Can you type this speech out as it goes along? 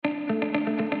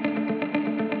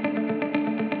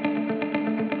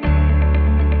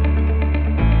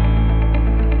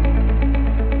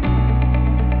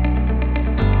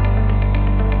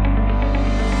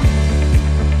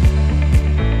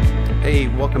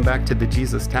welcome back to the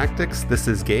Jesus Tactics. This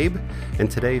is Gabe, and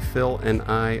today Phil and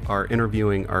I are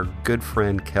interviewing our good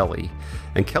friend Kelly.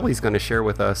 And Kelly's going to share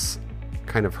with us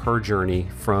kind of her journey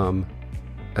from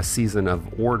a season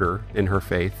of order in her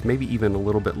faith, maybe even a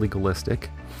little bit legalistic,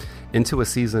 into a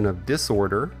season of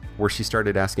disorder where she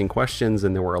started asking questions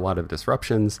and there were a lot of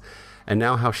disruptions, and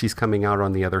now how she's coming out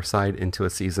on the other side into a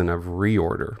season of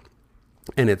reorder.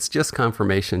 And it's just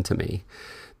confirmation to me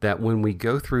that when we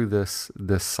go through this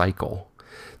cycle,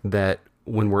 that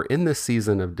when we're in this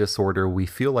season of disorder, we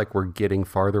feel like we're getting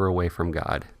farther away from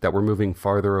God, that we're moving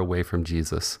farther away from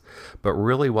Jesus. But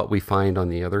really what we find on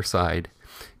the other side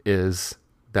is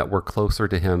that we're closer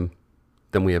to Him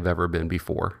than we have ever been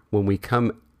before. When we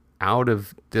come out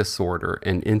of disorder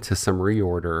and into some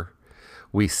reorder,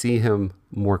 we see Him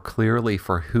more clearly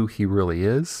for who He really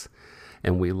is,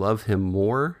 and we love Him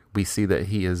more. We see that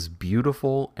He is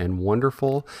beautiful and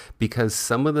wonderful because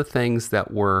some of the things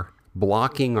that were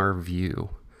blocking our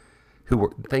view,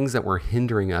 things that were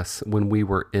hindering us when we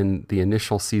were in the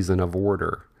initial season of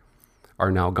order, are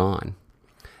now gone.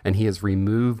 And He has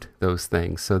removed those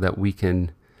things so that we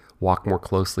can walk more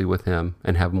closely with Him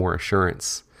and have more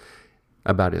assurance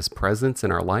about His presence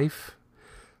in our life.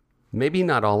 Maybe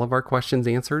not all of our questions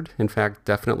answered. In fact,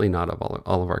 definitely not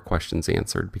all of our questions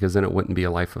answered, because then it wouldn't be a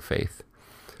life of faith.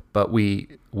 But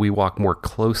we walk more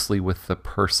closely with the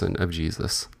person of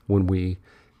Jesus when we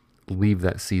leave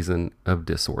that season of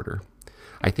disorder.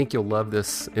 I think you'll love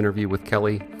this interview with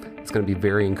Kelly. It's going to be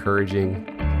very encouraging.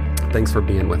 Thanks for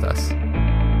being with us.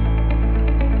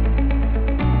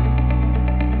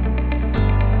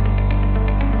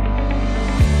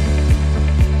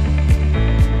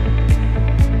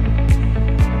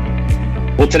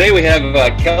 Well, today we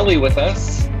have Kelly with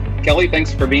us. Kelly,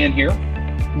 thanks for being here.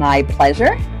 My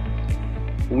pleasure.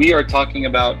 We are talking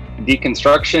about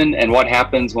deconstruction and what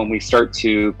happens when we start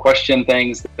to question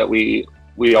things that we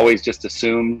always just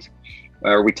assumed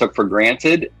or we took for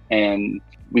granted. And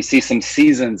we see some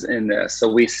seasons in this. So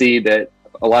we see that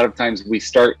a lot of times we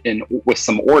start with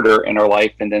some order in our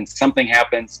life, and then something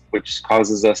happens which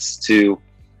causes us to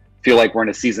feel like we're in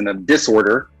a season of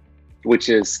disorder, which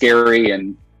is scary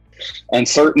and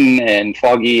uncertain and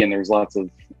foggy, and there's lots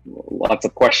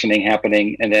of questioning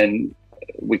happening, and then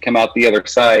we come out the other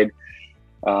side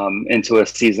into a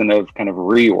season of kind of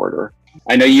reorder.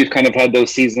 I know you've kind of had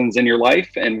those seasons in your life,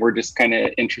 and we're just kind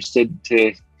of interested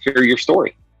to hear your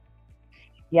story.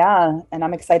 Yeah, and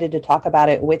I'm excited to talk about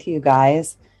it with you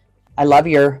guys. I love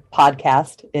your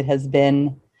podcast. It has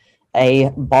been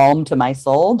a balm to my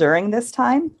soul during this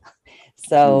time.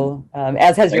 So,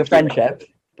 as has your friendship,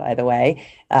 by the way.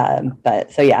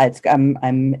 But so yeah,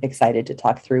 I'm excited to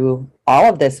talk through all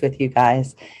of this with you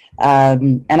guys.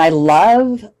 And I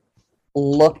love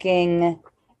looking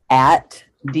at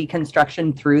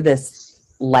deconstruction through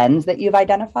this lens that you've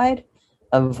identified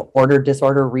of order,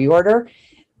 disorder, reorder.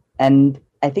 And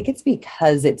I think it's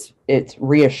because it's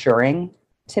reassuring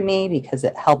to me, because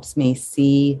it helps me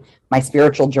see my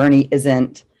spiritual journey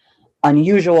isn't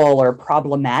unusual or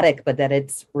problematic, but that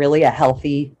it's really a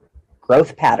healthy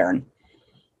growth pattern.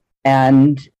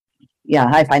 And yeah,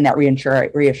 I find that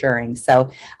reassuring.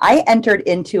 So I entered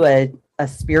into a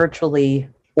spiritually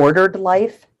ordered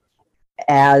life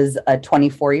as a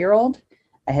 24-year-old.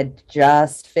 I had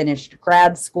just finished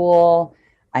grad school.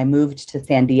 I moved to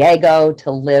San Diego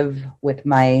to live with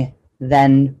my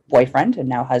then boyfriend and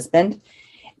now husband.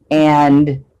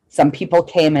 And some people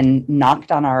came and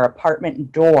knocked on our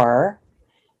apartment door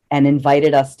and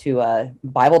invited us to a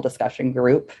Bible discussion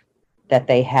group that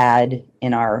they had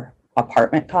in our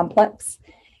apartment complex.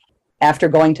 After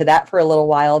going to that for a little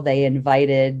while, they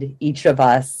invited each of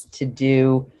us to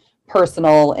do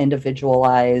personal,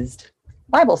 individualized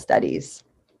Bible studies.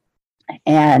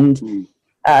 And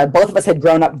both of us had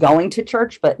grown up going to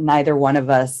church, but neither one of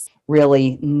us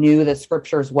really knew the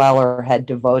scriptures well or had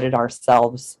devoted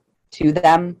ourselves to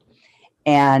them.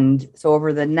 And so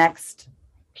over the next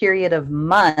period of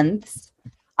months,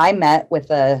 I met with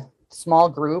a small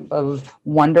group of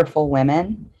wonderful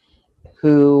women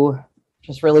who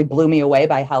just really blew me away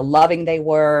by how loving they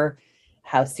were,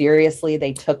 how seriously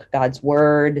they took God's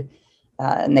word.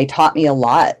 And they taught me a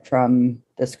lot from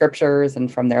the scriptures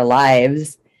and from their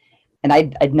lives. And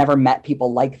I'd never met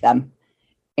people like them.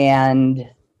 And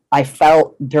I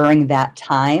felt during that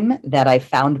time that I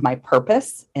found my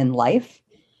purpose in life.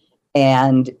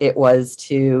 And it was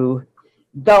to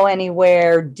go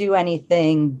anywhere, do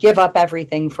anything, give up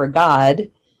everything for God,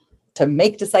 to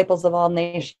make disciples of all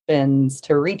nations,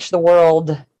 to reach the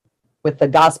world with the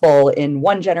gospel in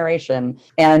one generation.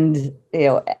 And,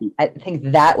 I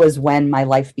think that was when my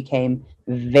life became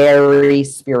very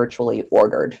spiritually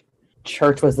ordered.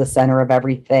 church was the center of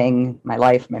everything, my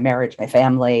life, my marriage, my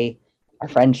family, our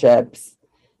friendships.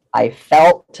 I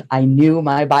felt I knew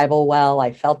my Bible well.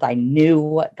 I felt I knew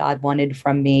what God wanted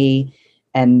from me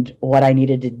and what I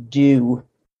needed to do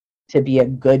to be a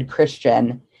good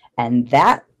Christian. And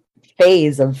that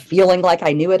phase of feeling like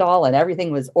I knew it all and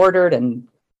everything was ordered and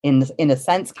in a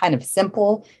sense kind of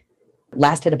simple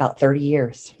lasted about 30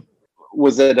 years.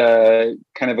 Was it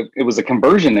it was a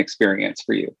conversion experience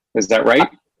for you? Is that right?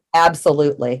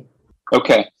 Absolutely.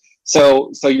 Okay.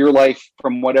 So your life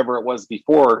from whatever it was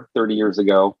before 30 years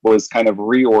ago was kind of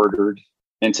reordered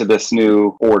into this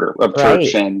new order of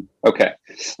church. And okay.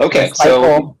 The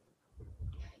cycle,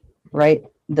 right.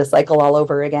 The cycle all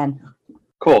over again.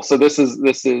 Cool. So this is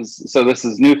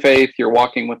new faith. You're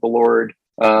walking with the Lord.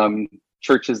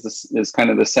 Church is kind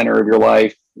of the center of your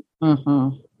life.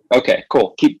 Mm-hmm. Okay,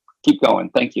 cool. Keep going.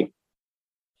 Thank you.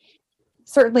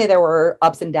 Certainly there were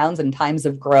ups and downs and times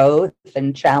of growth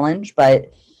and challenge,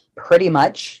 but pretty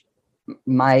much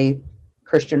my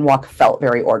Christian walk felt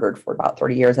very ordered for about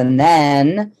 30 years. And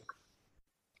then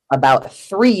about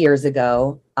 3 years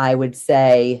ago, I would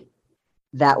say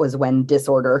that was when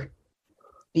disorder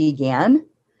began.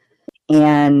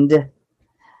 And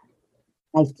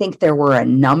I think there were a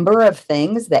number of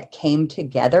things that came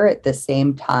together at the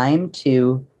same time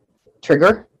to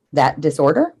trigger that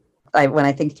disorder. When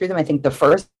I think through them, I think the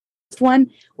first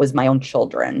one was my own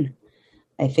children.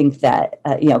 I think that,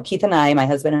 Keith and I, my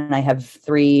husband and I, have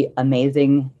 3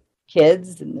 amazing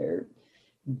kids, and they're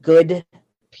good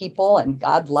people and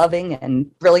God-loving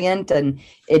and brilliant. And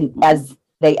as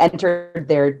they entered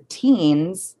their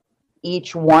teens,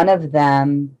 each one of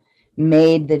them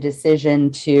made the decision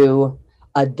to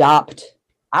adopt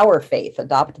our faith,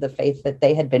 adopt the faith that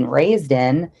they had been raised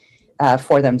in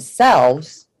for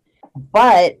themselves.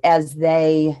 But as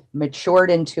they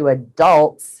matured into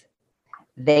adults,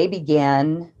 they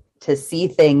began to see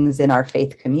things in our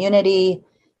faith community,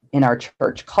 in our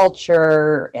church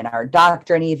culture, in our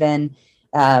doctrine even,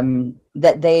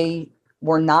 that they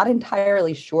were not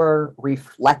entirely sure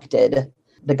reflected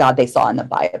the God they saw in the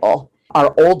Bible.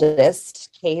 Our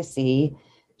oldest, Casey,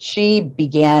 she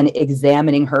began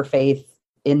examining her faith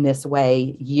in this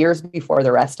way years before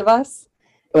the rest of us.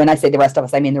 When I say the rest of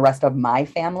us, I mean the rest of my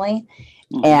family.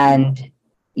 Mm-hmm. And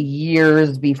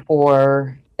years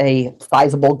before a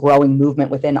sizable growing movement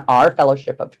within our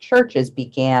fellowship of churches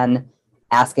began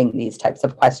asking these types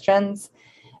of questions.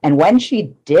 And when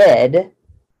she did,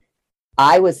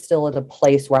 I was still at a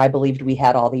place where I believed we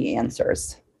had all the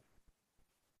answers.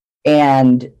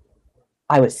 And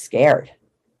I was scared.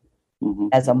 Mm-hmm.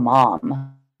 As a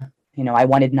mom. I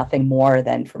wanted nothing more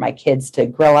than for my kids to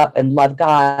grow up and love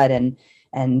God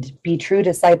and be true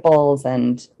disciples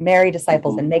and marry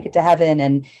disciples, mm-hmm. and make it to heaven.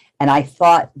 And I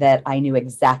thought that I knew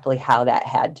exactly how that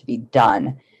had to be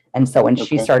done. And so when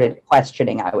she started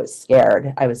questioning, I was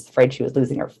scared. I was afraid she was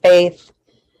losing her faith.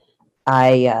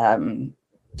 I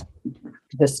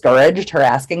discouraged her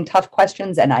asking tough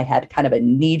questions, and I had kind of a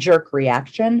knee-jerk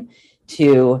reaction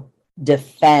to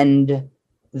defend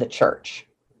the church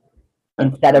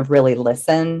instead of really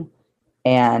listen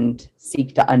and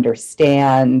seek to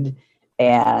understand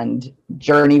and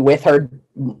journey with her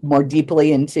more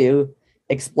deeply into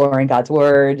exploring God's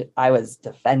word. I was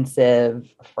defensive,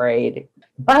 afraid.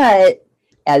 But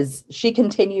as she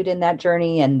continued in that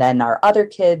journey, and then our other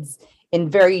kids,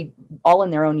 all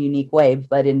in their own unique way,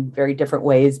 but in very different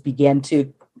ways, began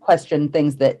to question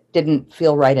things that didn't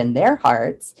feel right in their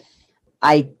hearts,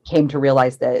 I came to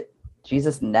realize that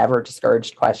Jesus never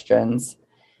discouraged questions,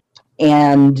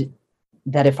 and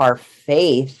that if our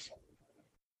faith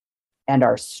and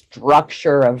our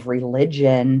structure of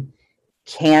religion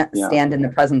can't stand in the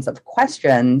presence of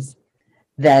questions,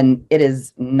 then it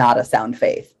is not a sound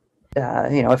faith.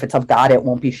 If it's of God, it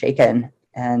won't be shaken.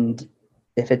 And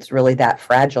if it's really that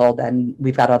fragile, then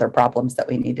we've got other problems that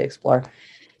we need to explore.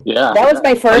 Yeah. That was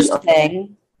my first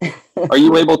thing. Are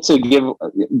you able to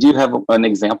do you have an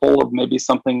example of maybe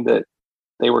something that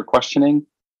they were questioning?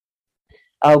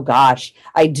 Oh gosh,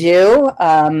 I do.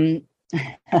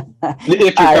 If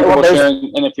you're comfortable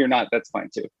sharing, and if you're not, that's fine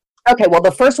too. Okay, well,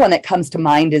 the first one that comes to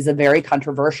mind is a very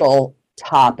controversial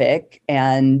topic,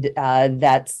 and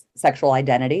that's sexual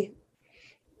identity.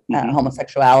 Mm-hmm.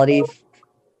 Homosexuality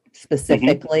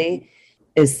specifically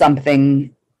is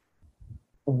something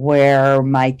where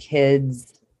my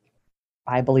kids,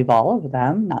 I believe all of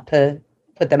them, not to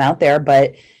put them out there,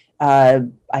 but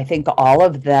I think all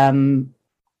of them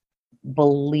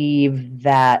believe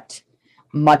that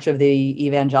much of the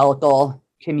evangelical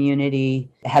community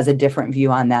has a different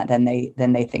view on that than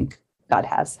they think God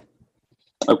has.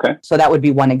 Okay. So that would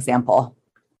be one example.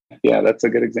 Yeah, that's a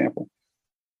good example.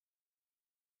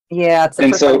 Yeah, it's the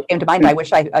first one that came to mind. I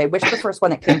wish the first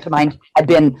one that came to mind had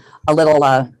been a little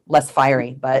less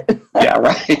fiery, but yeah,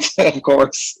 right. Of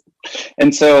course.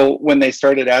 And so when they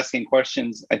started asking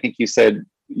questions, I think you said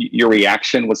your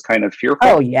reaction was kind of fearful.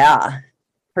 Oh yeah,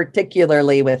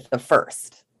 particularly with the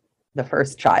first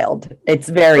child. It's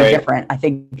very different. I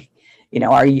think,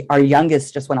 our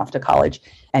youngest just went off to college,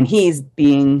 and he's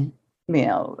being,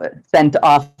 sent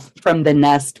off from the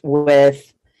nest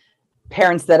with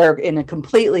parents that are in a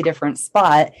completely different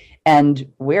spot, and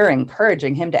we're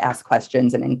encouraging him to ask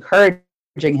questions and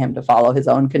encouraging him to follow his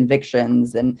own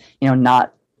convictions and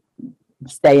not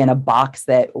stay in a box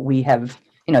that we have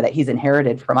that he's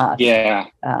inherited from us.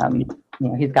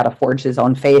 He's got to forge his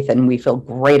own faith, and we feel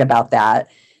great about that.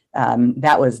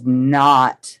 That was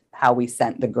not how we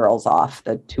sent the girls off,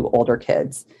 the two older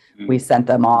kids. We sent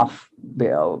them off,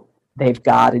 they've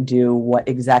got to do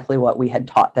exactly what we had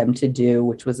taught them to do,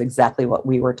 which was exactly what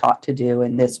we were taught to do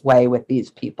in this way with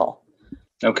these people.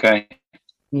 Okay.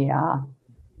 Yeah.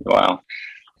 Wow.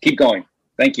 Keep going.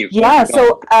 Thank you. Yeah.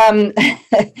 So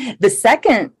the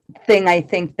second thing I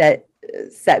think that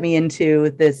set me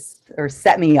into this, or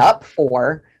set me up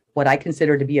for what I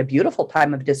consider to be a beautiful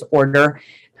time of disorder,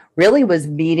 really was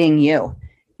meeting you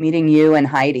and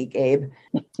Heidi, Gabe.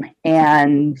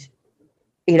 And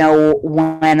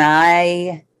when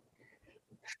I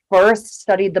first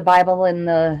studied the Bible in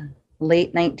the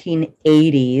late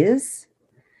 1980s,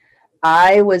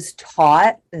 I was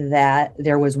taught that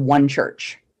there was one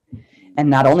church. And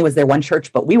not only was there one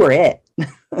church, but we were it.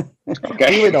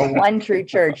 Okay. We were the one true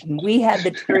church, and we had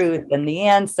the truth and the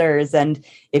answers. And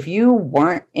if you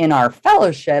weren't in our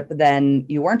fellowship, then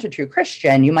you weren't a true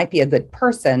Christian. You might be a good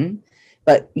person,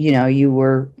 but you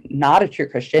were not a true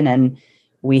Christian, and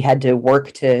we had to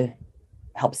work to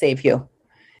help save you.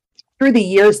 Through the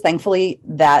years, thankfully,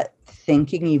 that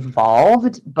thinking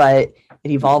evolved, but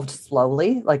it evolved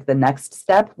slowly. Like the next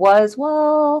step was,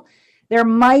 well, there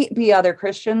might be other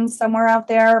Christians somewhere out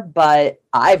there, but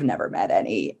I've never met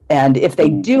any. And if they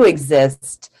do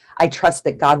exist, I trust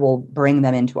that God will bring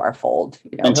them into our fold.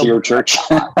 Into your church.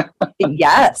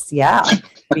 Yes, yeah.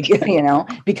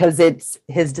 Because it's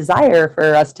his desire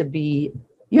for us to be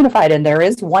unified, and there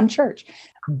is one church.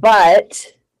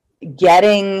 But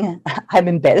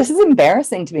this is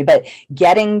embarrassing to me, but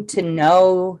getting to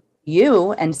know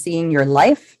you and seeing your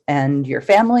life and your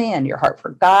family and your heart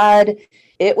for God,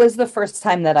 it was the first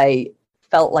time that I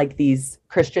felt like these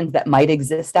Christians that might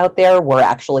exist out there were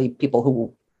actually people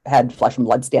who had flesh and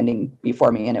blood standing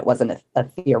before me, and it wasn't a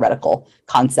theoretical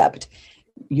concept.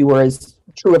 You were as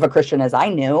true of a Christian as I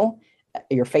knew.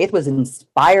 Your faith was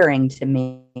inspiring to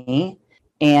me.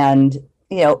 And,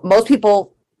 most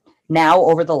people now,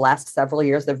 over the last several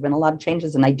years, there have been a lot of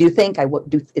changes. And I do think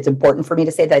it's important for me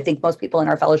to say that I think most people in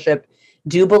our fellowship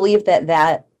do believe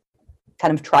that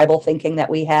kind of tribal thinking that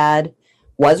we had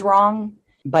was wrong.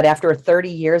 But after 30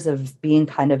 years of being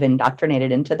kind of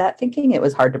indoctrinated into that thinking, it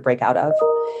was hard to break out of.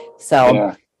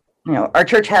 So, our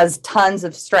church has tons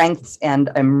of strengths, and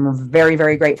I'm very,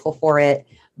 very grateful for it.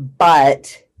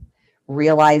 But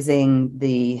realizing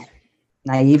the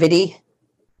naivety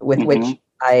with which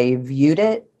I viewed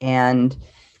it, and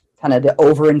kind of the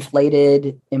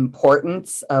overinflated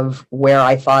importance of where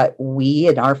I thought we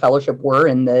in our fellowship were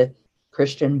in the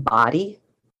Christian body,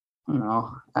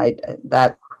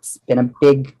 that's been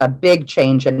a big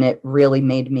change, and it really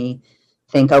made me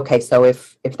think, okay, so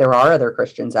if there are other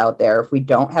Christians out there, if we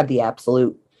don't have the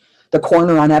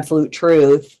corner on absolute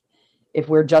truth, if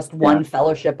we're just one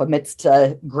fellowship amidst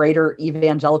a greater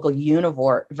evangelical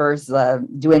universe,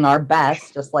 doing our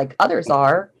best, just like others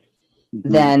are,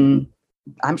 then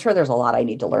I'm sure there's a lot I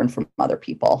need to learn from other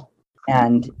people.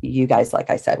 And you guys, like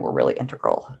I said, were really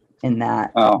integral in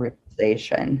that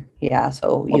realization. Yeah.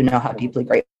 So how deeply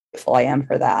grateful I am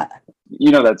for that.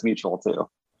 That's mutual too.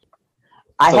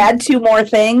 I had two more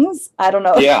things. I don't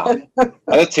know. Yeah.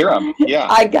 Let's hear them. Yeah.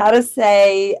 I gotta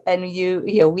say, and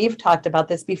we've talked about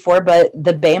this before, but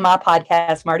the Bema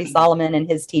podcast, Marty Solomon and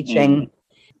his teaching,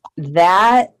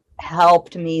 that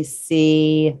helped me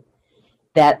see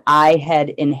that I had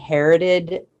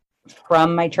inherited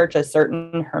from my church a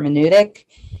certain hermeneutic,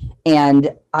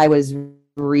 and I was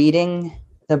reading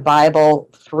the Bible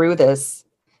through this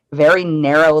very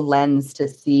narrow lens to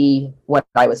see what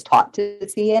I was taught to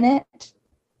see in it.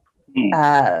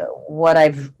 What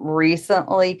I've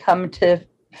recently come to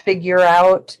figure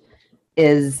out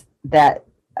is that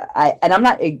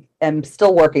I'm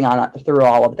still working on it through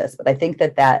all of this, but I think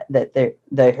that the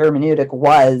hermeneutic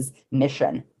was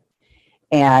mission,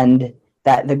 and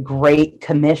that the Great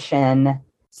Commission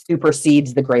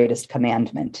supersedes the greatest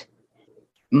commandment.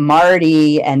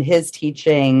 Marty and his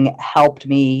teaching helped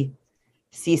me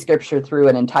see scripture through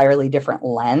an entirely different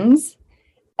lens.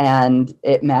 And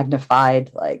it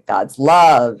magnified like God's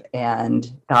love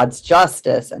and God's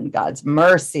justice and God's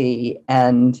mercy,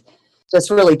 and just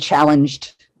really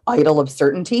challenged idol of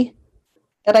certainty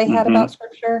that I had about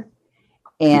scripture,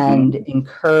 and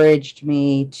encouraged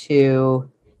me to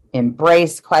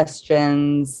embrace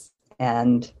questions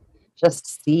and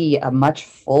just see a much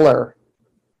fuller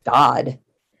God.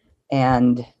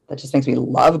 And that just makes me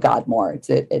love God more. It's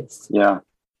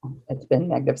been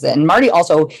magnificent. And Marty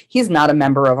also, he's not a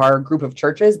member of our group of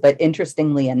churches, but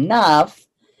interestingly enough,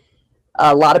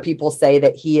 a lot of people say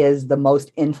that he is the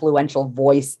most influential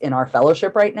voice in our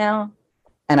fellowship right now.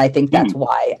 And I think that's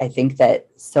why. I think that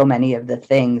so many of the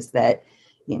things that,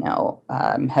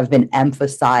 have been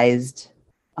emphasized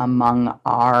among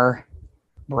our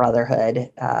brotherhood,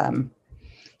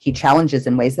 he challenges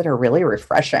in ways that are really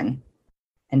refreshing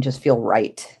and just feel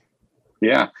right.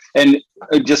 Yeah. And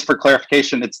just for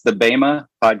clarification, it's the BEMA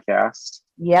podcast.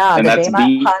 Yeah. And the that's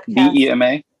BEMA podcast.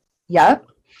 BEMA. Yep.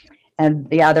 And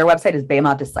yeah, their website is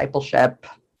BEMA Discipleship.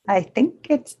 I think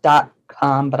it's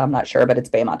 .com, but I'm not sure, but it's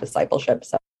BEMA Discipleship.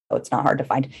 So it's not hard to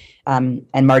find. And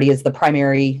Marty is the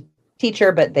primary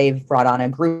teacher, but they've brought on a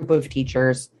group of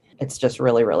teachers. It's just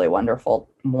really, really wonderful,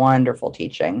 wonderful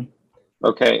teaching.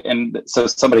 Okay. And so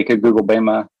somebody could Google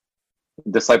BEMA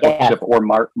Discipleship or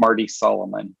Marty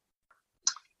Solomon.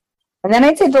 And then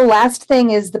I'd say the last thing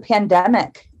is the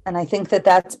pandemic. And I think that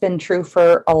that's been true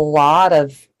for a lot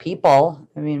of people.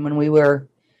 I mean, when we were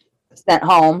sent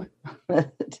home,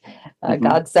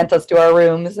 God sent us to our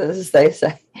rooms, as they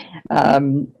say.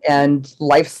 And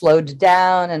life slowed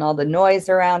down and all the noise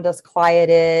around us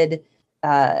quieted.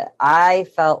 I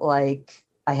felt like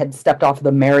I had stepped off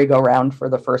the merry-go-round for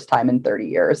the first time in 30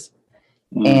 years.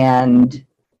 And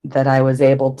that I was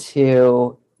able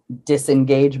to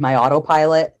disengage my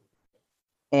autopilot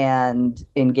and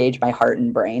engage my heart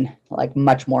and brain like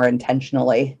much more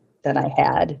intentionally than I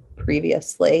had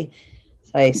previously.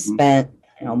 So I spent,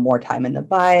 more time in the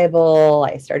Bible.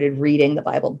 I started reading the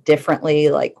Bible differently,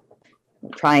 like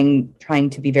trying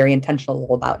to be very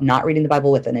intentional about not reading the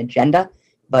Bible with an agenda,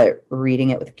 but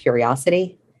reading it with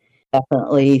curiosity.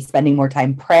 Definitely spending more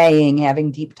time praying,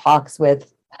 having deep talks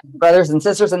with brothers and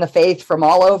sisters in the faith from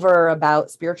all over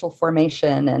about spiritual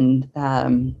formation. And,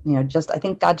 I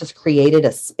think God just created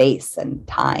a space and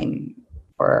time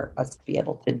for us to be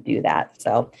able to do that.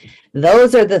 So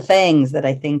those are the things that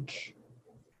I think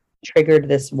triggered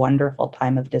this wonderful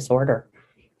time of disorder.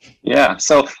 Yeah.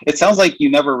 So it sounds like you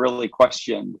never really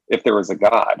questioned if there was a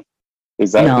God.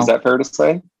 Is that fair to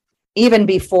say? Even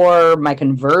before my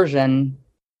conversion,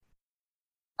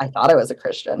 I thought I was a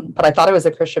Christian, but I thought I was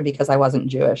a Christian because I wasn't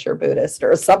Jewish or Buddhist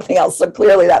or something else. So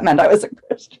clearly that meant I was a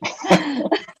Christian.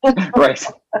 Right.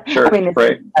 Sure. I mean,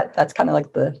 right. That's kind of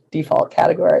like the default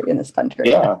category in this country.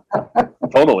 Yeah,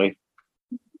 totally.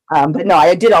 But no,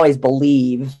 I did always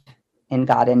believe in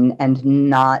God, and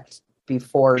not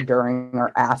before, during,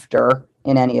 or after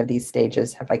in any of these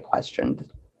stages have I questioned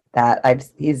that.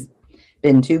 He's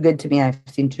been too good to me. I've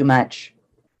seen too much.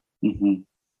 Mm-hmm.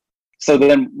 So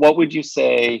then what would you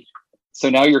say? So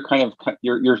now you're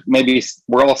maybe,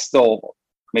 we're all still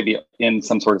maybe in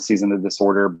some sort of season of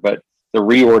disorder, but the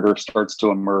reorder starts to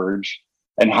emerge.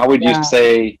 And how would you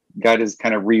say God is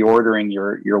kind of reordering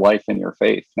your life and your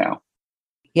faith now?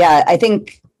 Yeah, I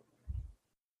think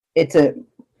it's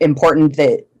important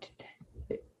that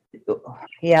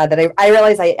I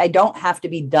realize I don't have to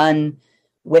be done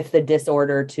with the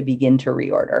disorder to begin to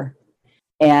reorder.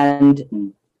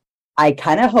 And I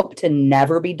kind of hope to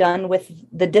never be done with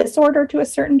the disorder to a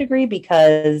certain degree,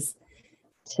 because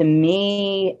to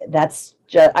me, that's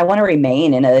just, I want to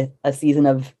remain in a season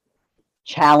of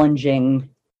challenging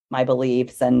my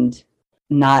beliefs, and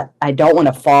I don't want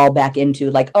to fall back into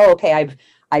like, oh, okay,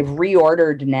 I've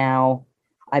reordered now.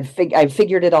 I've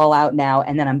figured it all out now.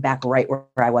 And then I'm back right where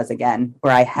I was again,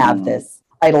 where I have this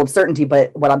idol of certainty,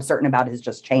 but what I'm certain about has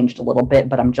just changed a little bit,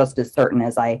 but I'm just as certain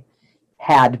as I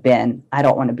had been. I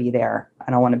don't want to be there.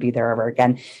 I don't want to be there ever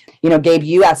again. Gabe,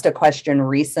 you asked a question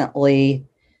recently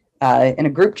in a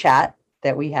group chat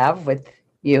that we have with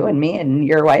you and me and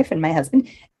your wife and my husband.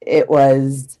 It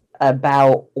was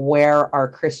about where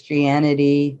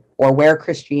Christianity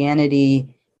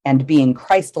and being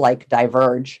Christ-like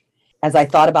diverge. As I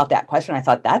thought about that question, I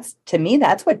thought that's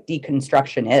what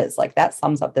deconstruction is. Like, that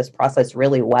sums up this process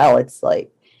really well. It's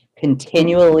like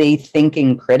continually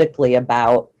thinking critically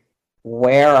about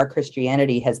where our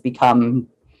Christianity has become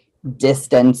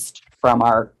distanced from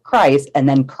our Christ, and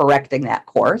then correcting that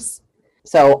course.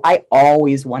 So I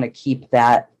always want to keep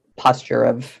that posture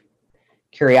of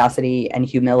curiosity and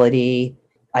humility.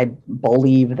 I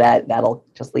believe that that'll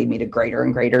just lead me to greater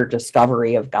and greater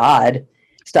discovery of God.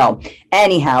 So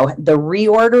anyhow, the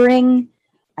reordering,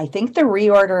 I think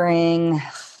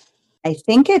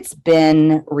it's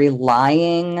been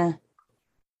relying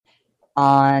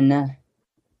on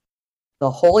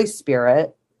the Holy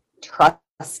Spirit,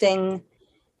 trusting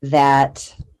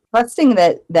that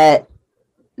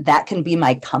can be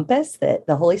my compass, that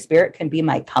the Holy Spirit can be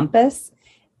my compass.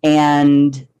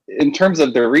 And in terms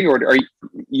of the reorder,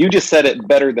 you just said it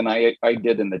better than I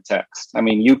did in the text. I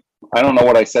mean, I don't know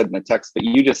what I said in the text, but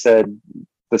you just said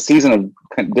the season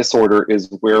of disorder is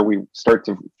where we start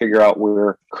to figure out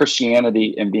where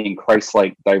Christianity and being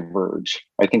Christ-like diverge.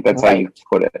 I think that's right. How you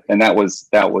put it. And that was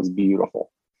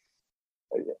beautiful.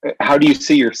 How do you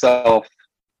see yourself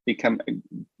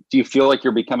do you feel like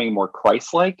you're becoming more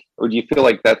Christ-like, or do you feel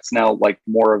like that's now like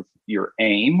more of your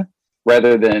aim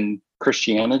rather than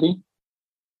Christianity?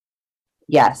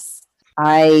 Yes,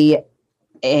 I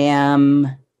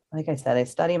am. Like I said, I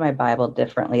study my Bible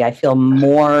differently. I feel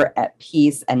more at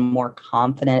peace and more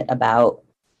confident about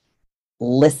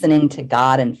listening to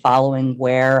God and following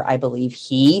where I believe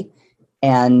He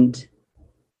and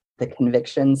the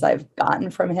convictions I've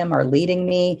gotten from Him are leading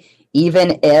me,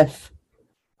 even if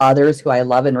others who I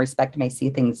love and respect may see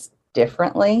things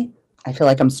differently. I feel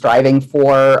like I'm striving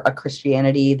for a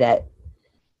Christianity that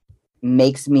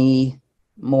makes me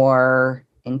more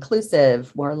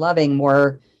inclusive, more loving,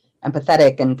 more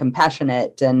empathetic and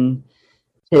compassionate, and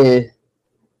to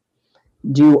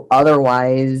do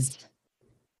otherwise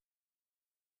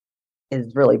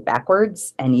is really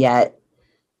backwards. And yet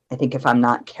I think if I'm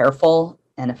not careful,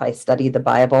 and if I study the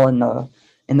Bible in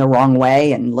the wrong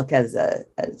way and look as a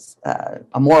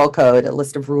moral code, a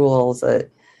list of rules,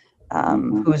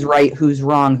 who's right, who's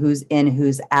wrong, who's in,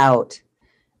 who's out,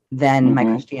 then my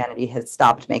Christianity has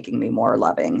stopped making me more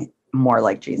loving, more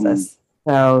like Jesus.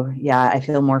 So yeah, I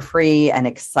feel more free and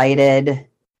excited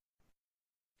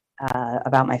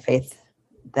about my faith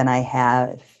than I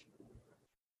have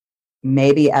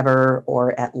maybe ever,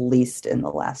 or at least in the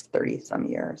last 30 some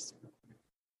years.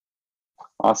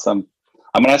 Awesome.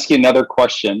 I'm going to ask you another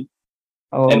question,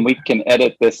 and we can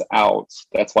edit this out.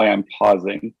 That's why I'm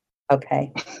pausing.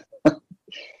 Okay.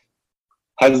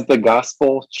 Has the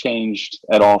gospel changed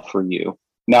at all for you?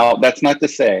 Now, that's not to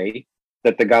say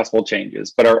that the gospel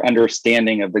changes, but our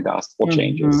understanding of the gospel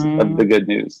changes, of the good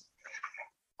news.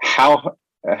 How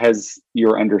has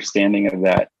your understanding of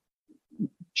that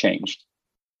changed?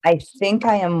 I think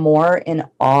I am more in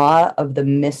awe of the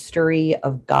mystery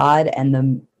of God and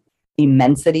the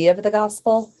immensity of the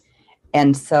gospel.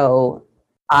 And so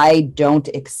I don't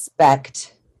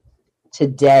expect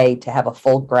today to have a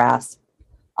full grasp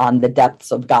on the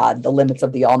depths of God, the limits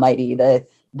of the Almighty,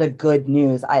 the good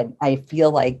news. I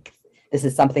feel like this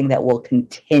is something that will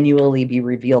continually be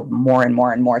revealed more and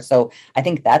more and more. So I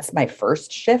think that's my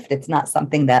first shift. It's not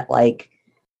something that like,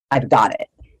 I've got it,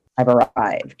 I've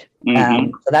arrived.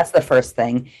 So that's the first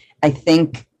thing. I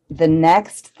think the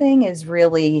next thing is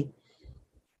really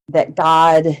that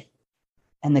God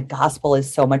and the gospel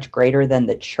is so much greater than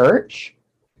the church.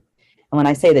 And when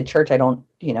I say the church, I don't,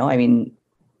 I mean,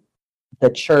 the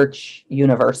church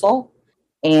universal.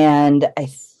 And I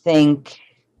think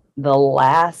the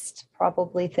last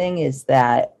probably thing is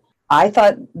that I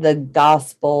thought of the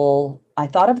gospel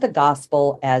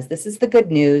as this is the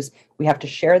good news. We have to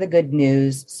share the good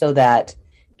news so that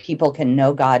people can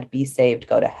know God, be saved,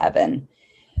 go to heaven.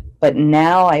 But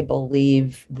now I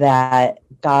believe that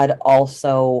God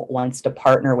also wants to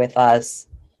partner with us,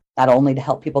 not only to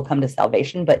help people come to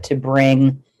salvation, but to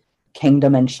bring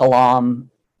kingdom and shalom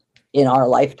in our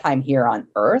lifetime here on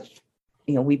earth.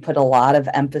 We put a lot of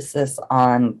emphasis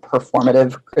on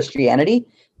performative Christianity.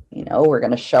 We're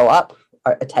going to show up.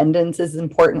 Our attendance is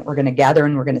important. We're going to gather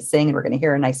and we're going to sing and we're going to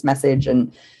hear a nice message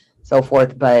and so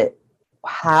forth. But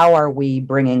how are we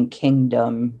bringing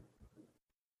kingdom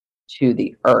to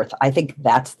the earth? I think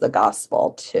that's the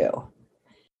gospel too.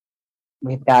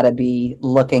 We've got to be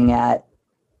looking at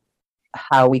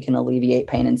how we can alleviate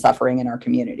pain and suffering in our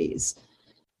communities.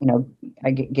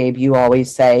 Gabe, you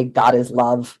always say God is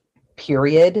love,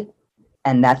 period.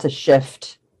 And that's a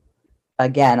shift.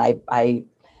 Again, I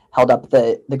held up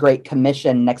the Great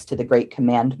Commission next to the Great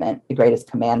Commandment, the greatest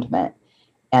commandment.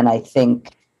 And I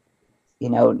think,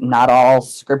 not all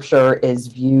scripture is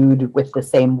viewed with the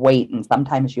same weight. And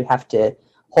sometimes you have to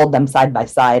hold them side by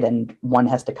side and one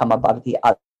has to come above the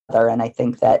other. And I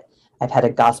think that I've had a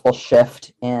gospel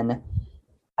shift in,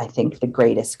 I think the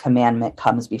greatest commandment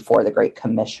comes before the Great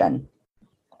Commission,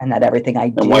 and that everything I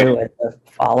do as a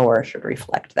follower should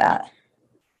reflect that.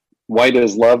 why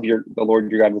does love the Lord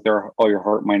your God with all your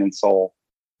heart, mind, and soul,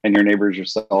 and your neighbors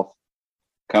yourself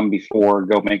come before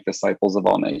go make disciples of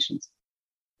all nations?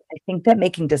 I think that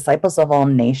making disciples of all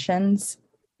nations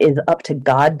is up to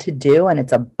God to do, and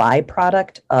it's a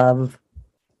byproduct of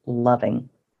loving.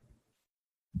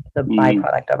 The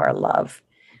byproduct of our love.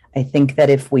 I think that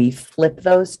if we flip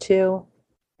those two,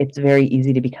 it's very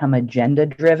easy to become agenda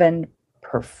driven,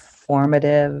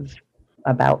 performative,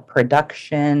 about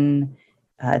production.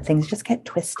 Things just get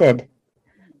twisted.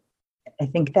 I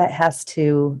think that has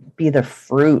to be the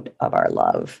fruit of our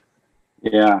love.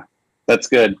 Yeah, that's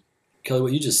good. Kelly,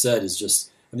 what you just said is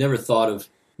just, I've never thought of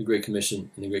the Great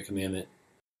Commission and the Great Commandment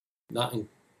not in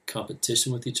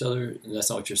competition with each other, and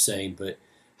that's not what you're saying, but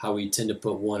how we tend to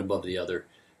put one above the other,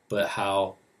 but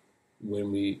how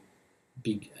when we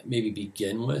maybe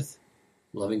begin with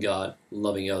loving God,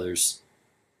 loving others,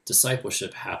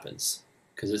 discipleship happens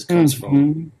because it comes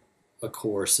from a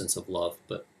core sense of love.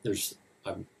 But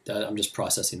I'm just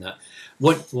processing that.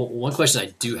 One question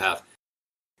I do have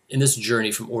in this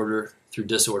journey from order through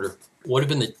disorder, what have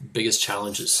been the biggest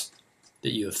challenges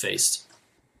that you have faced?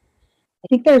 I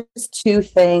think there's two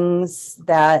things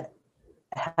that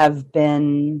have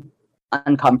been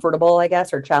uncomfortable, I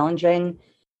guess, or challenging.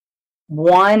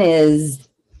 One is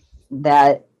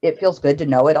that it feels good to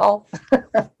know it all.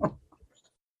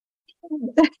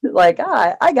 Like,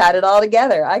 I got it all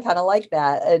together. I kind of like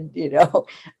that.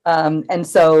 And, and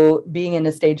so being in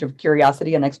a stage of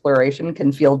curiosity and exploration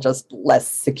can feel just less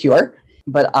secure.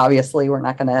 But obviously, we're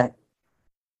not going to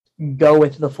go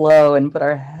with the flow and put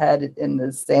our head in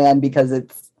the sand because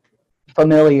it's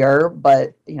familiar.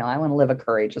 But, I want to live a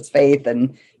courageous faith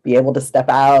and be able to step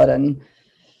out and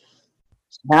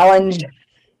challenge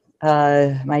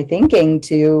my thinking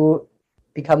to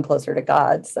become closer to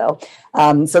God. So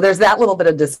there's that little bit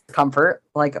of discomfort,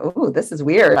 like, oh, this is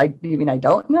weird. I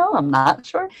don't know. I'm not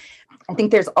sure. I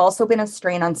think there's also been a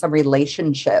strain on some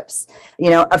relationships.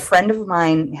 A friend of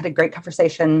mine had a great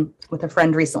conversation with a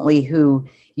friend recently who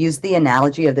used the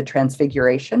analogy of the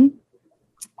transfiguration.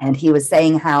 And he was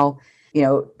saying how,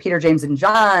 Peter, James, and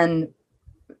John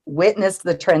witnessed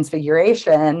the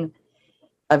transfiguration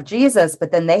of Jesus,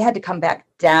 but then they had to come back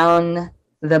down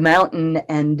the mountain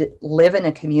and live in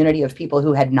a community of people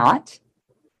who had not,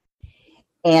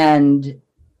 and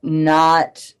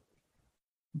not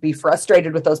be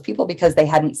frustrated with those people because they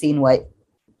hadn't seen what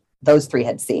those three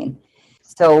had seen.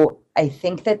 So I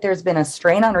think that there's been a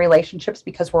strain on relationships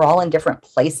because we're all in different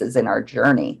places in our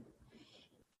journey.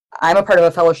 I'm a part of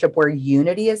a fellowship where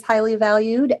unity is highly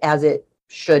valued, as it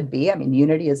should be. I mean,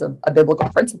 unity is a biblical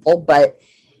principle, but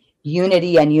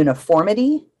unity and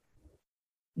uniformity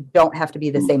don't have to be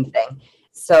the same thing.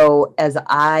 So as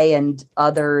I and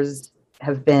others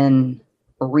have been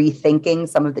rethinking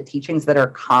some of the teachings that are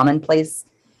commonplace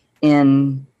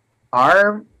in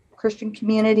our Christian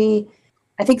community,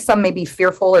 I think some may be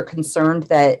fearful or concerned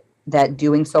that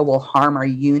doing so will harm our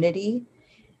unity.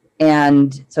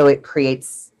 And so it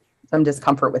creates some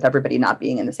discomfort with everybody not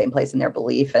being in the same place in their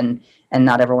belief, and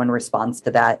not everyone responds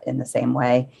to that in the same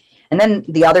way. And then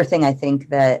the other thing I think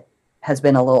that has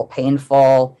been a little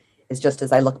painful is just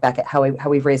as I look back at how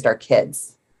we've raised our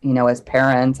kids, as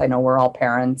parents. I know we're all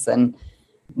parents and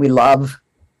we love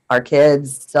our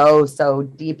kids so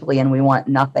deeply, and we want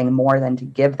nothing more than to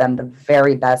give them the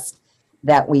very best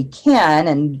that we can.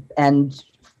 And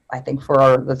I think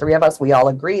for the three of us, we all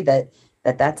agree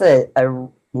that's a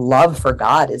love for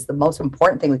God is the most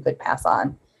important thing we could pass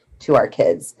on to our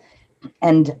kids.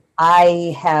 And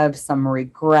I have some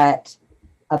regret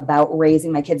about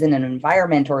raising my kids in an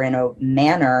environment or in a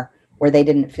manner where they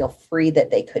didn't feel free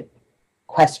that they could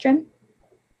question.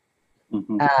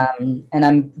 And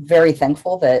I'm very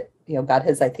thankful that, God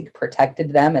has, I think,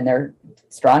 protected them and they're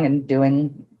strong and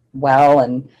doing well.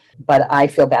 But I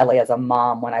feel badly as a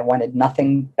mom when I wanted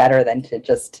nothing better than to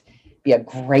just be a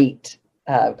great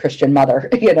Christian mother,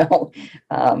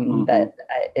 that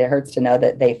it hurts to know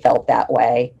that they felt that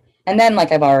way. And then,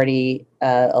 like I've already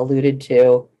alluded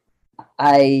to,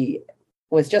 I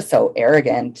was just so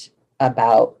arrogant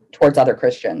towards other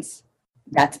Christians.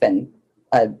 That's been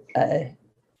a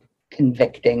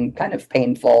convicting, kind of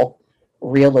painful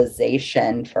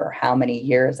realization for how many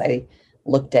years I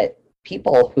looked at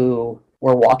people who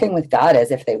were walking with God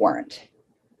as if they weren't.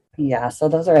 Yeah, so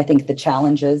those are, I think, the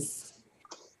challenges.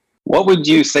 What would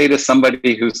you say to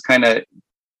somebody who's kind of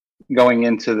going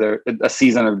into a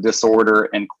season of disorder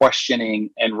and questioning,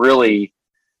 and really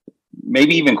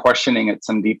maybe even questioning at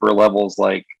some deeper levels,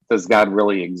 like, does God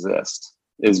really exist?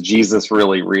 Is Jesus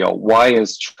really real? Why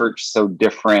is church so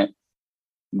different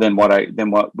than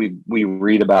what we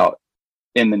read about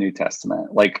in the New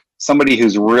Testament? Like, somebody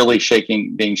who's really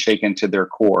being shaken to their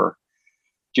core.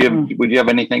 Would you have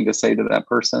anything to say to that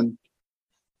person?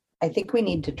 I think we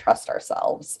need to trust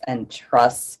ourselves and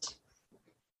trust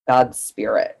God's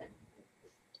Spirit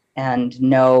and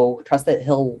trust that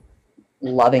He'll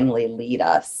lovingly lead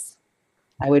us.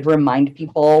 I would remind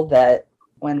people that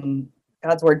when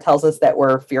God's word tells us that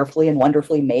we're fearfully and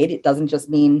wonderfully made, it doesn't just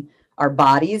mean our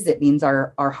bodies, it means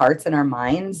our hearts and our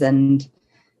minds. And,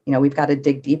 we've got to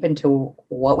dig deep into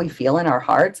what we feel in our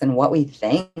hearts and what we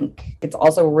think. It's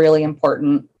also really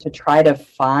important to try to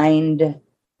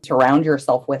surround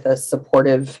yourself with a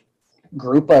supportive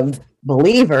group of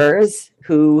believers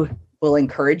who will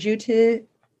encourage you to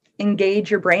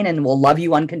engage your brain and will love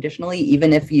you unconditionally,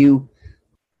 even if you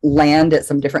land at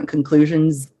some different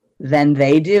conclusions than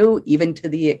they do, even to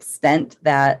the extent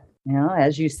that,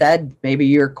 as you said, maybe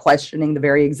you're questioning the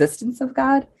very existence of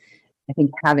God. I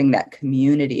think having that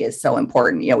community is so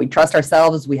important. We trust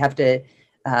ourselves. We have to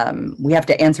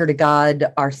answer to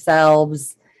God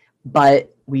ourselves,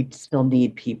 but we still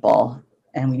need people,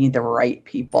 and we need the right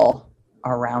people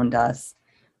around us.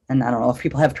 And I don't know if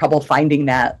people have trouble finding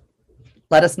that.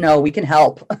 Let us know. We can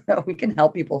help. We can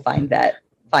help people find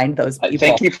those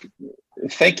people.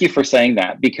 Thank you for saying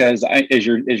that, because as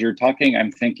you're talking,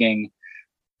 I'm thinking,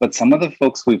 but some of the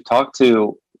folks we've talked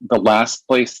to, the last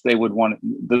place they would want,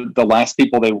 the last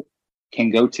people they can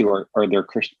go to are their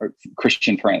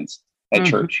Christian friends at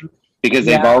church, because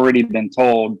they've already been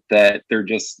told that they're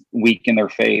just weak in their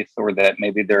faith, or that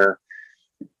maybe they're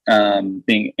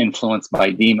being influenced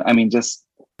by demons. I mean, just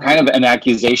kind of an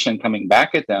accusation coming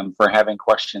back at them for having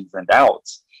questions and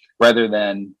doubts, rather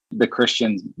than the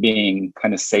Christians being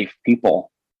kind of safe people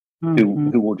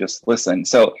who will just listen.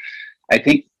 So I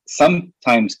think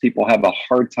sometimes people have a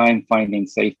hard time finding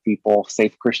safe people,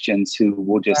 safe Christians who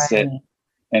will just sit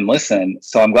and listen.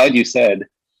 So I'm glad you said,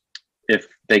 if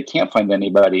they can't find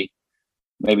anybody,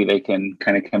 maybe they can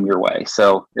kind of come your way.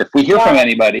 So if we hear from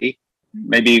anybody,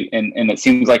 maybe, and it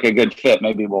seems like a good fit,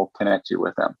 maybe we'll connect you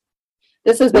with them.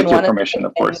 This has been one permission,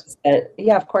 of course.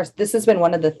 Of course. This has been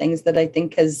one of the things that I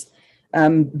think has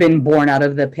been born out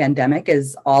of the pandemic,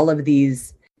 is all of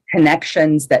these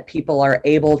connections that people are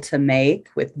able to make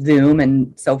with Zoom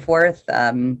and so forth.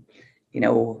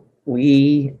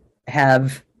 We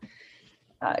have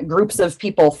groups of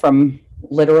people from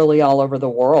literally all over the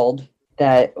world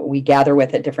that we gather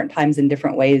with at different times in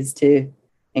different ways to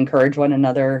encourage one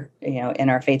another, in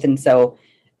our faith. And so,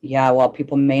 while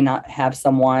people may not have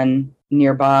someone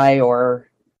nearby, or,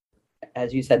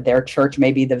 as you said, their church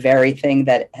may be the very thing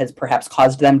that has perhaps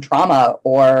caused them trauma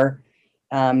or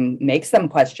makes them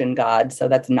question God. So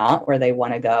that's not where they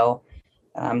want to go.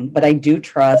 But I do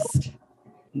trust.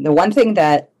 The one thing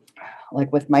that,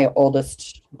 like with my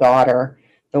oldest daughter,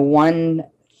 the one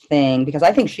thing, because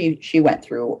I think she went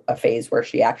through a phase where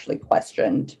she actually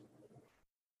questioned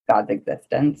God's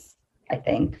existence, I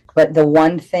think. But the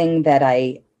one thing that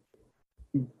I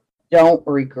don't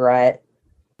regret,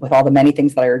 with all the many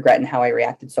things that I regret and how I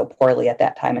reacted so poorly at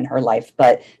that time in her life,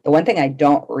 but the one thing I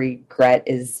don't regret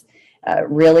is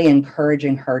really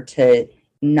encouraging her to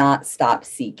not stop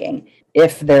seeking.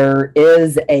 If there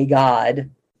is a God,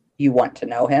 you want to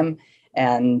know him,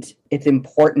 and it's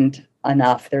important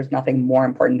enough. There's nothing more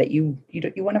important that you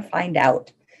want to find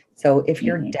out. So if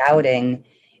you're doubting,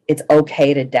 it's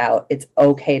okay to doubt. It's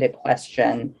okay to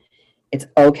question. It's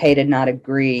okay to not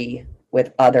agree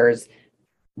with others.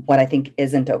 What I think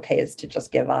isn't okay is to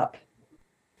just give up.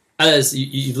 As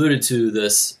you've alluded to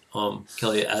this,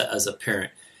 Kelly, as a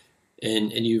parent,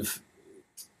 and you've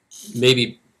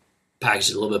maybe packaged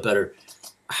it a little bit better.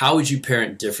 How would you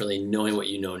parent differently, knowing what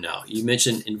you know now? You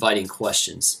mentioned inviting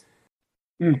questions.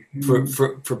 Mm-hmm.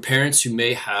 For parents who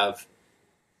may have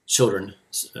children,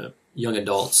 young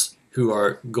adults who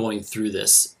are going through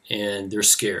this and they're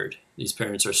scared. These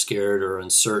parents are scared or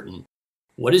uncertain.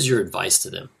 What is your advice to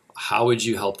them? How would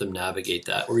you help them navigate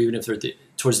that? Or even if they're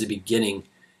towards the beginning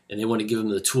and they want to give them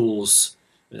the tools,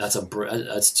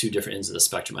 that's two different ends of the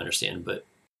spectrum, I understand, but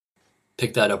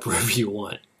pick that up wherever you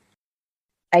want.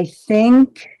 I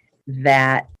think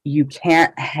that you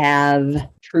can't have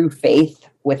true faith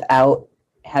without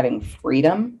having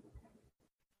freedom.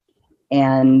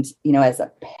 And, as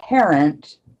a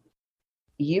parent,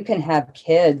 you can have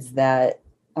kids that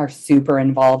are super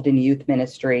involved in youth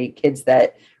ministry, kids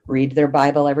that read their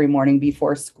Bible every morning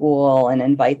before school and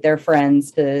invite their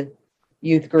friends to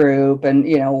youth group and,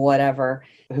 whatever,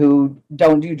 who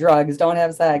don't do drugs, don't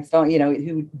have sex,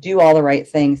 who do all the right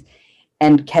things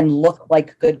and can look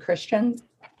like good Christians.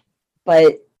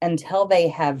 But until they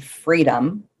have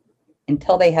freedom,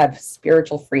 until they have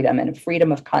spiritual freedom and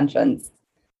freedom of conscience,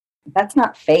 that's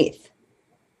not faith.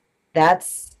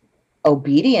 That's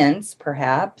obedience,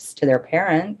 perhaps, to their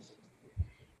parents.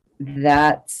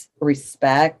 That's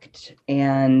respect,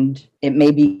 and it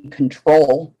may be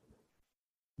control.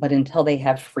 But until they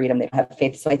have freedom, they have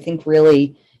faith. So I think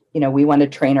really, we want to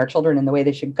train our children in the way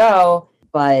they should go.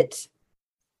 But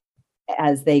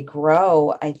as they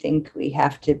grow, I think we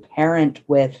have to parent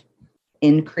with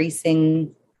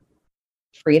increasing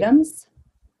freedoms,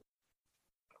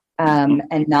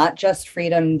 and not just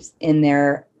freedoms in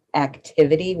their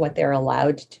activity, what they're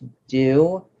allowed to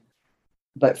do,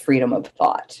 but freedom of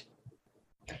thought.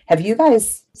 Have you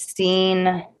guys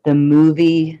seen the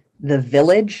movie The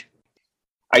Village?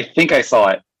 I think I saw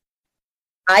it.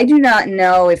 I do not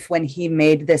know if when he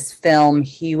made this film,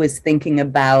 he was thinking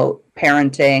about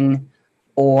parenting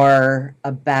or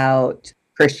about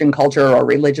Christian culture or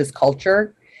religious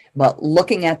culture, but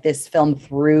looking at this film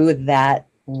through that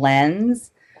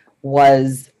lens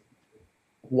was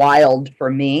wild for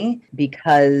me,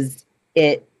 because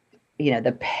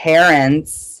the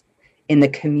parents in the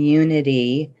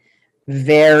community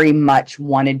very much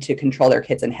wanted to control their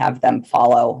kids and have them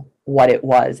follow what it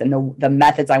was. And the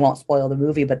methods, I won't spoil the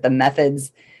movie, but the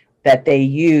methods that they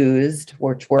used,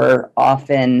 which were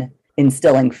often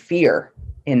instilling fear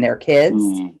in their kids,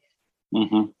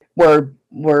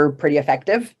 were pretty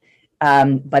effective.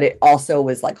 But it also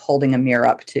was like holding a mirror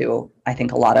up to, I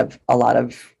think, a lot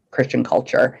of Christian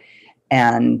culture.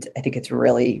 And I think it's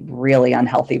really, really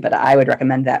unhealthy, but I would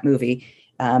recommend that movie,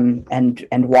 and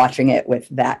watching it with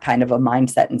that kind of a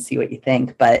mindset and see what you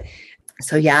think. But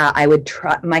so, yeah, I would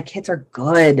try. My kids are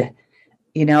good.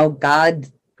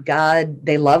 God,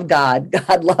 they love God.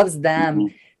 God loves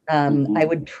them. I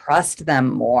would trust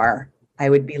them more. I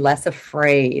would be less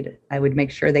afraid. I would make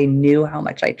sure they knew how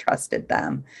much I trusted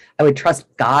them. I would trust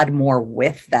God more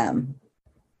with them.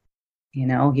 He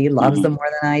loves them more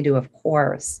than I do, of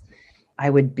course.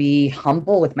 I would be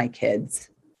humble with my kids.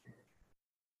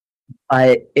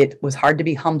 But it was hard to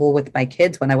be humble with my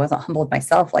kids when I wasn't humble with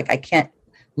myself. Like, I can't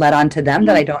let on to them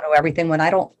that I don't know everything when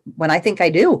I think I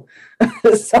do.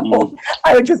 So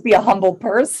I would just be a humble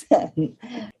person.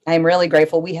 I'm really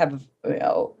grateful. We have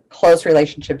close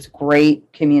relationships,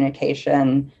 great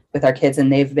communication with our kids,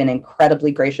 and they've been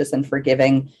incredibly gracious and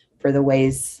forgiving for the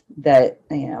ways that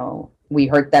we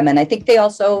hurt them. And I think they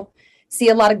also see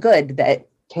a lot of good that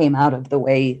came out of the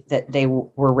way that they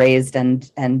were raised, and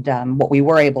what we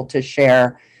were able to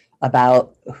share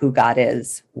about who God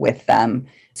is with them.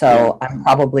 So I'm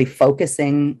probably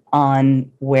focusing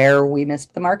on where we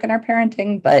missed the mark in our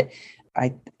parenting, but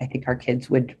I think our kids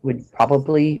would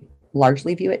probably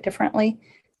largely view it differently.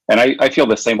 And I feel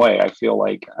the same way. I feel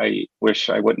like I wish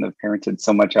I wouldn't have parented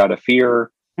so much out of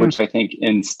fear, which I think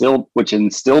instilled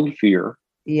fear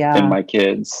in my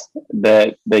kids,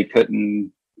 that they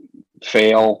couldn't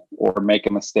fail or make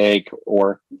a mistake,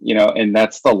 or and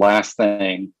that's the last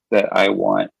thing that I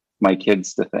want my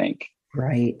kids to think.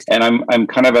 Right. And I'm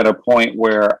kind of at a point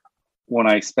where when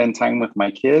I spend time with my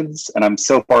kids, and I'm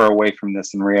so far away from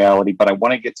this in reality, but I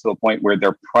want to get to a point where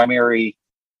their primary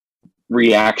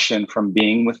reaction from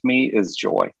being with me is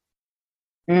joy.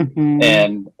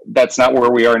 And that's not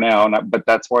where we are now, but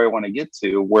that's where I want to get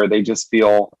to, where they just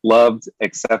feel loved,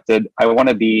 accepted. I want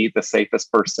to be the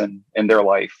safest person in their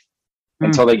life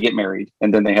until they get married,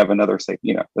 and then they have another safe,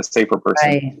 the safer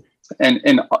person. Right.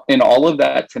 And all of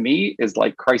that to me is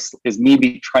like Christ, is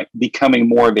me becoming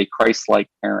more of a Christ-like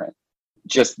parent,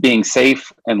 just being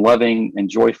safe and loving and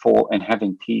joyful and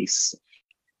having peace.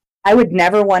 I would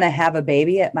never want to have a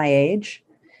baby at my age,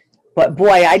 but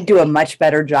boy, I'd do a much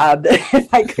better job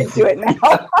if I could do it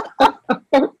now.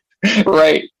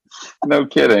 Right. No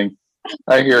kidding.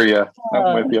 I hear you.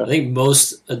 I'm with you. I think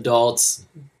most adults,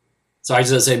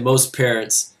 most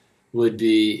parents would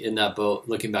be in that boat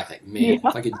looking back like, man,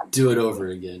 if I could do it over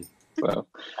again.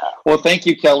 Well, thank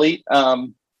you, Kelly,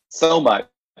 so much.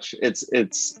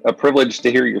 It's a privilege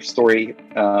to hear your story.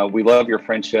 We love your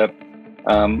friendship.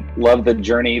 Love the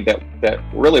journey that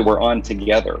really we're on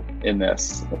together in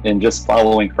this, in just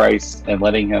following Christ and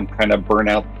letting him kind of burn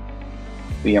out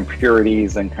the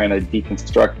impurities and kind of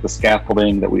deconstruct the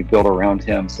scaffolding that we've built around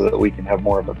him so that we can have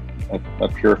more of a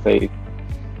pure faith.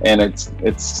 And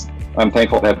I'm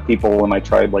thankful to have people in my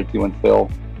tribe like you and Phil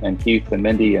and Keith and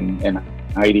Mindy and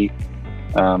Heidi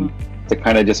to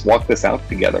kind of just walk this out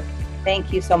together.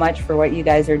 Thank you so much for what you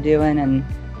guys are doing and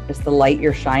just the light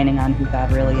you're shining on who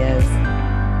God really is.